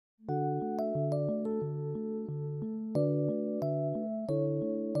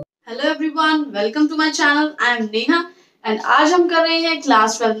Hello everyone, welcome to my channel. I am Neha and आज हम कर रहे हैं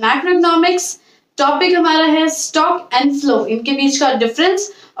क्लास 12 मैक्रोइकोनॉमिक्स। टॉपिक हमारा है स्टॉक एंड फ्लो, इनके बीच का डिफरेंस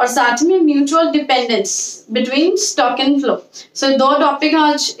और साथ में mutual dependence between stock and flow. सो दो टॉपिक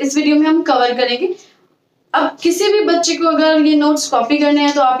आज इस वीडियो में हम कवर करेंगे। अब किसी भी बच्चे को अगर ये नोट्स कॉपी करने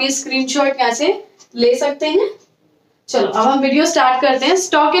हैं तो आप ये स्क्रीनशॉट यहाँ से ले सकते हैं। चलो अब हम वीडियो स्टार्ट करते हैं।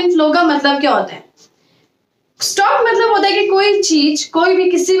 स्टॉक एंड फ्लो का मतलब क्या होता है? स्टॉक मतलब होता है कि कोई चीज, कोई भी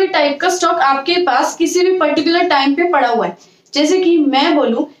किसी भी टाइप का स्टॉक आपके पास किसी भी पर्टिकुलर टाइम पे पड़ा हुआ है। जैसे कि मैं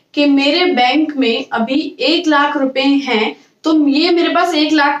बोलूं कि मेरे बैंक में अभी 1 लाख रुपए हैं, तो ये मेरे पास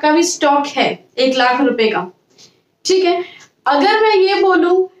 1 लाख का भी स्टॉक है, 1 लाख रुपए का। ठीक है। अगर मैं ये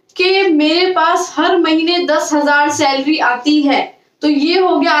बोलूं कि मेरे पास हर महीने 10,000 सैलरी आती है, तो ये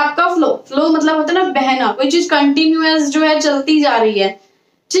हो गया आपका फ्लो। फ्लो मतलब होता है ना बहना, कोई चीज कंटिन्यूअस जो है चलती जा रही है।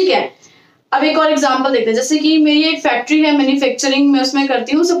 ठीक है। अब एक और एग्जांपल देखते हैं। जैसे कि मेरी एक फैक्ट्री है, मैन्युफैक्चरिंग में उसमें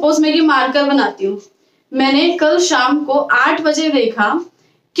करती हूँ। सपोज मैं ये मार्कर बनाती हूँ। मैंने कल शाम को 8 बजे देखा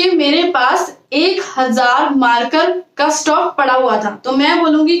कि मेरे पास 1000 मार्कर का स्टॉक पड़ा हुआ था, तो मैं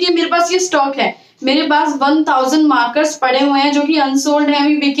बोलूंगी कि मेरे पास ये स्टॉक है। मेरे पास 1000 मार्कर्स पड़े हुए हैं जो कि अनसोल्ड है,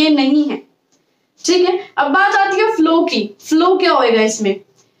 अभी बिके नहीं है। ठीक है। अब बात आती है फ्लो की। फ्लो क्या होएगा इसमें?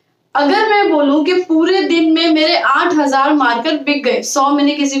 अगर मैं बोलूं कि पूरे दिन में मेरे 8000 मार्कर बिक गए, 100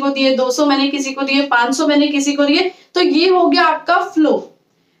 मैंने किसी को दिए, 200 मैंने किसी को दिए, 500 मैंने किसी को दिए, तो ये हो गया आपका फ्लो।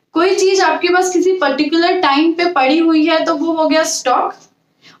 कोई चीज आपके पास किसी पर्टिकुलर टाइम पे पड़ी हुई है तो वो हो गया स्टॉक।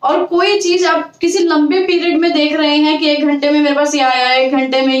 और कोई चीज आप किसी लंबे पीरियड में देख रहे हैं कि 1 घंटे में मेरे पास ये आया, 1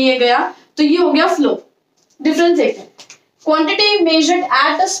 घंटे में ये गया, तो ये हो गया फ्लो। डिफरेंस देखते हैं। Quantity measured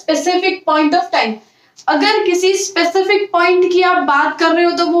at a specific point of time. अगर किसी स्पेसिफिक पॉइंट की आप बात कर रहे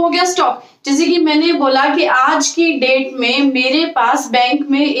हो तो वो हो गया स्टॉक। जैसे कि मैंने बोला कि आज की डेट में मेरे पास बैंक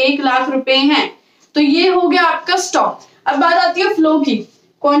में 1 लाख रुपए हैं, तो ये हो गया आपका स्टॉक। अब बात आती है फ्लो की।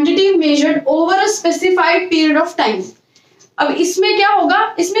 Quantity measured over a specified period of time. अब इसमें क्या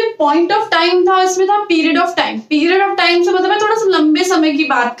होगा? इसमें पॉइंट ऑफ टाइम था, इसमें था period of time. Period of time से मतलब थोड़ा सा लंबे समय की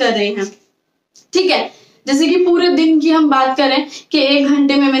बात कर रहे हैं। ठीक है। जैसे कि पूरे दिन की हम बात करें कि 1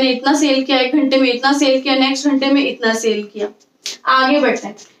 घंटे में मैंने इतना सेल किया, 1 घंटे में इतना सेल किया, नेक्स्ट घंटे में इतना सेल किया। आगे बढ़ते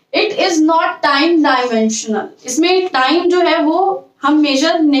हैं। It is not time dimensional. इसमें टाइम जो है वो हम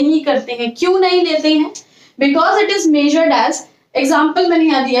मेजर नहीं करते हैं। क्यों नहीं लेते हैं? Because it is measured as, example मैंने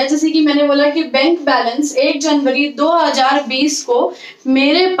यहाँ दिया, जैसे कि मैंने बोला कि बैंक बैलेंस 1 जनवरी 2020 को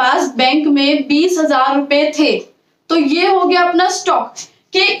मेरे पास बैंक में 20,000 रुपए थे, तो ये हो गया अपना स्टॉक।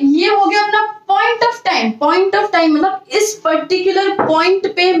 कि ये हो गया अपना point of time. Point of time मतलब इस पर्टिकुलर पॉइंट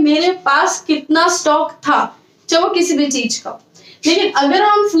पे मेरे पास कितना स्टॉक था, चाहे वो किसी भी चीज का। लेकिन अगर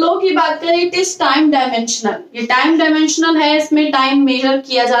हम फ्लो की बात करें, इट इज टाइम डायमेंशनल। ये टाइम डायमेंशनल है, इसमें टाइम मेजर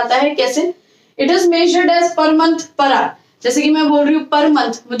किया जाता है। कैसे? It is measured as per month per hour. जैसे कि मैं बोल रही हूँ पर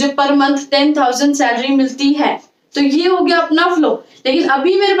मंथ, मुझे पर मंथ 10,000 सैलरी मिलती है, तो ये हो गया अपना फ्लो। लेकिन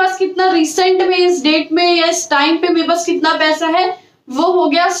अभी मेरे पास कितना रिसेंट में, इस डेट में या इस टाइम पे मेरे पास कितना पैसा है, वो हो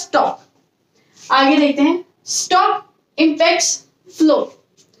गया स्टॉक। आगे देखते हैं। Stock impacts flow.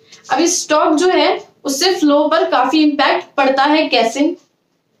 अभी स्टॉक जो है उससे फ्लो पर काफी इंपैक्ट पड़ता है। कैसे?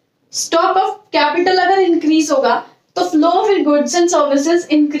 स्टॉक ऑफ कैपिटल अगर इंक्रीज होगा तो flow of goods and services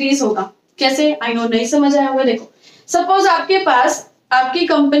increase होगा। कैसे? आई नो नहीं समझ आया होगा। देखो, सपोज आपके पास, आपकी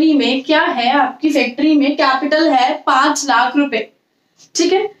कंपनी में क्या है, आपकी फैक्ट्री में कैपिटल है 5 लाख रुपए।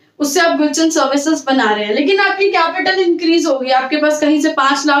 ठीक है। उससे आप गुड्स एंड सर्विसेज बना रहे हैं, लेकिन आपकी कैपिटल इंक्रीज हो गई, आपके पास कहीं से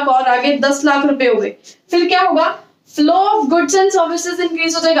 5 लाख और आगे 10 लाख रुपए हो गए। फिर क्या होगा? Flow of goods and services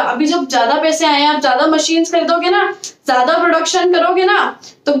increase हो जाएगा। अभी जब ज्यादा पैसे आए, आप ज्यादा मशीन्स खरीदोगे ना, ज्यादा प्रोडक्शन करोगे ना,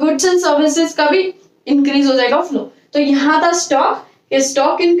 तो गुड्स एंड सर्विसेज का भी इंक्रीज हो जाएगा फ्लो। तो यहाँ था स्टॉक, ये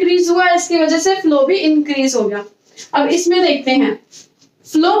स्टॉक इंक्रीज हुआ, इसकी वजह से फ्लो भी इंक्रीज हो गया। अब इसमें देखते हैं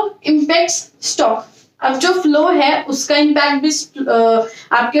फ्लो इंपैक्ट्स स्टॉक। अब जो फ्लो है उसका इंपैक्ट भी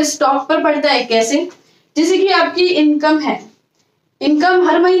आपके स्टॉक पर पड़ता है। कैसे? जैसे कि आपकी इनकम है, इनकम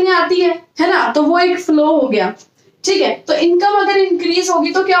हर महीने आती है ना, तो वो एक फ्लो हो गया। ठीक है। तो इनकम अगर इंक्रीज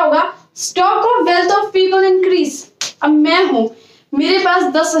होगी तो क्या होगा? Stock of wealth of people increase. अब मैं हूं, मेरे पास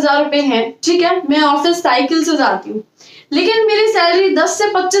 10,000 रुपए हैं। ठीक है। मैं ऑफिस साइकिल से जाती हूँ, लेकिन मेरी सैलरी 10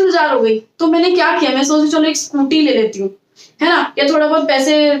 से 25,000 हो गई, तो मैंने क्या किया? मैं सोची चलो एक स्कूटी ले लेती हूँ, है ना, या थोड़ा बहुत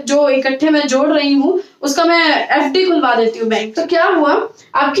पैसे जो इकट्ठे मैं जोड़ रही हूँ उसका मैं एफडी खुलवा देती हूँ बैंक। तो क्या हुआ?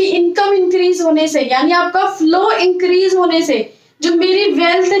 आपकी इनकम इंक्रीज होने से, यानी आपका फ्लो इंक्रीज होने से, जो मेरी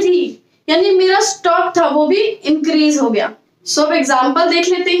वेल्थ थी यानी मेरा स्टॉक था, वो भी इंक्रीज हो गया। सो अब एग्जांपल देख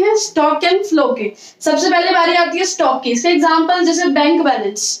लेते हैं स्टॉक एंड फ्लो के। सबसे पहले बारी आती है स्टॉक की। इसका एग्जांपल जैसे बैंक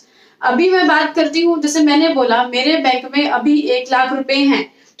बैलेंस। अभी मैं बात करती हूँ, जैसे मैंने बोला मेरे बैंक में अभी 1 लाख रुपए हैं,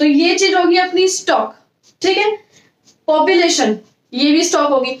 तो ये चीज होगी अपनी स्टॉक। ठीक है। पॉपुलेशन, ये भी स्टॉक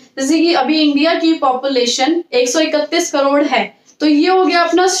होगी। जैसे कि अभी इंडिया की पॉपुलेशन 131 करोड़ है, तो ये हो गया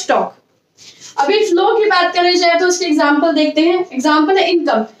अपना स्टॉक। अभी फ्लो की बात करें जाए तो इसके एग्जांपल देखते हैं। एग्जांपल है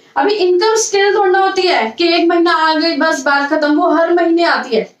इनकम। अभी इनकम स्टिल थोड़ा होती है कि एक महीना आ गई बस बात खत्म, वो हर महीने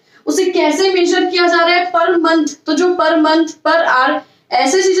आती है। उसे कैसे मेजर किया जा रहा है? Per month. तो जो पर मंथ, पर आवर,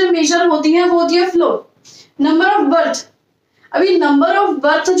 ऐसे चीजें मेजर होती हैं, वो होती है फ्लो। Number of birth. अभी नंबर ऑफ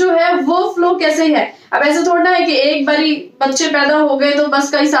बर्थ जो है वो फ्लो कैसे है? अब ऐसे थोड़ा है कि एक बारी बच्चे पैदा हो गए तो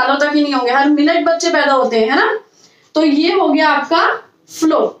बस कई सालों तक ही नहीं होंगे, हर मिनट बच्चे पैदा होते हैं, है ना। तो ये हो गया आपका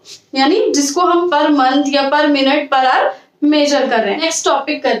फ्लो, यानी जिसको हम पर मंथ या पर मिनट पर आवर मेजर कर रहे हैं। नेक्स्ट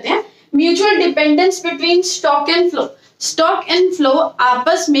टॉपिक करते हैं, mutual dependence between stock and flow. Stock and flow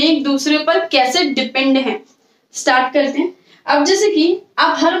आपस में एक दूसरे पर कैसे डिपेंड हैं, स्टार्ट करते हैं। अब जैसे कि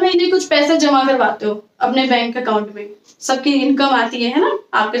आप हर महीने कुछ पैसा जमा करवाते हो अपने बैंक अकाउंट में, सबकी इनकम आती है ना,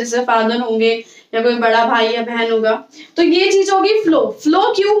 आपके जैसे फादर होंगे या कोई बड़ा भाई या बहन होगा, तो ये चीज होगी फ्लो। फ्लो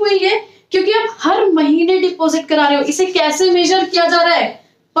क्यों हुई है? क्योंकि आप हर महीने डिपॉजिट करा रहे हो। इसे कैसे मेजर किया जा रहा है?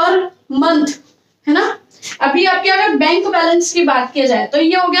 पर मंथ, है ना। अभी आपके अगर बैंक बैलेंस की बात किया जाए तो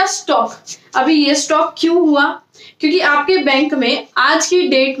ये हो गया स्टॉक। अभी ये स्टॉक क्यों हुआ? क्योंकि आपके बैंक में आज की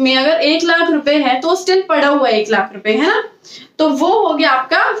डेट में अगर 1 लाख रुपए है तो स्टिल पड़ा हुआ है 1 लाख रुपए, है ना, तो वो हो गया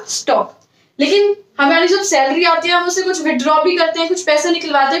आपका स्टॉक। लेकिन हमारी जब सैलरी आती है हम उससे कुछ विड्रॉ भी करते हैं, कुछ पैसे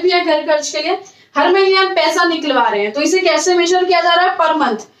निकलवाते भी हैं घर खर्च के लिए, हर महीने हम पैसा निकलवा रहे हैं, तो इसे कैसे मेजर किया जा रहा है? Per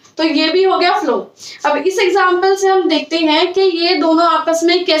month. तो ये भी हो गया फ्लो। अब इस एग्जांपल से हम देखते हैं कि ये दोनों आपस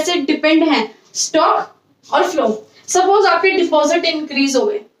में कैसे डिपेंड हैं, स्टॉक और फ्लो। सपोज आपके डिपॉजिट इंक्रीज हो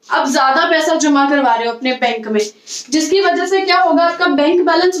गए, अब ज्यादा पैसा जमा करवा रहे हो अपने बैंक में, जिसकी वजह से क्या होगा? आपका बैंक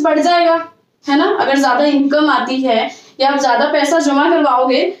बैलेंस बढ़ जाएगा, है ना। अगर ज्यादा इनकम आती है या आप ज्यादा पैसा जमा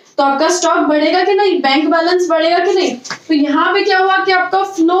करवाओगे तो आपका स्टॉक बढ़ेगा कि नहीं, बैंक बैलेंस बढ़ेगा कि नहीं। तो यहाँ पे क्या हुआ कि आपका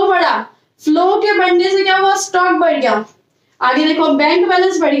फ्लो बढ़ा, फ्लो के बढ़ने से क्या हुआ? स्टॉक बढ़ गया। आगे देखो, बैंक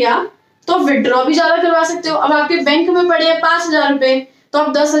बैलेंस बढ़ गया तो विड्रॉ भी ज्यादा करवा सकते हो। अब आपके बैंक में पड़े हैं 5,000 रुपए, तो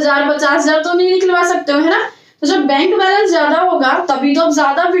आप 10,000 50,000 तो नहीं निकलवा सकते हो, है ना। तो जब बैंक बैलेंस ज्यादा होगा तभी तो आप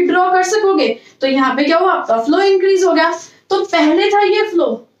ज्यादा विड्रॉ कर सकोगे। तो यहाँ पे क्या हुआ? आपका फ्लो इंक्रीज हो गया। तो पहले था ये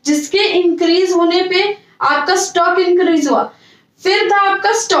फ्लो जिसके इंक्रीज होने पे आपका स्टॉक इंक्रीज हुआ, फिर था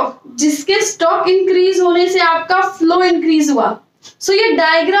आपका स्टॉक जिसके स्टॉक इंक्रीज होने से आपका फ्लो इंक्रीज हुआ। सो ये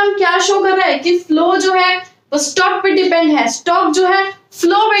डायग्राम क्या शो कर रहा है कि फ्लो जो है वो स्टॉक पे डिपेंड है, स्टॉक जो है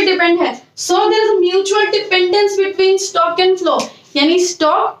फ्लो पे डिपेंड है। So there is mutual dependence between stock and flow, यानी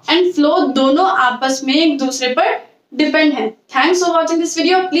स्टॉक एंड फ्लो दोनों आपस में एक दूसरे पर डिपेंड है। Thanks for watching this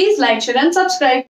video. Please like, share and subscribe.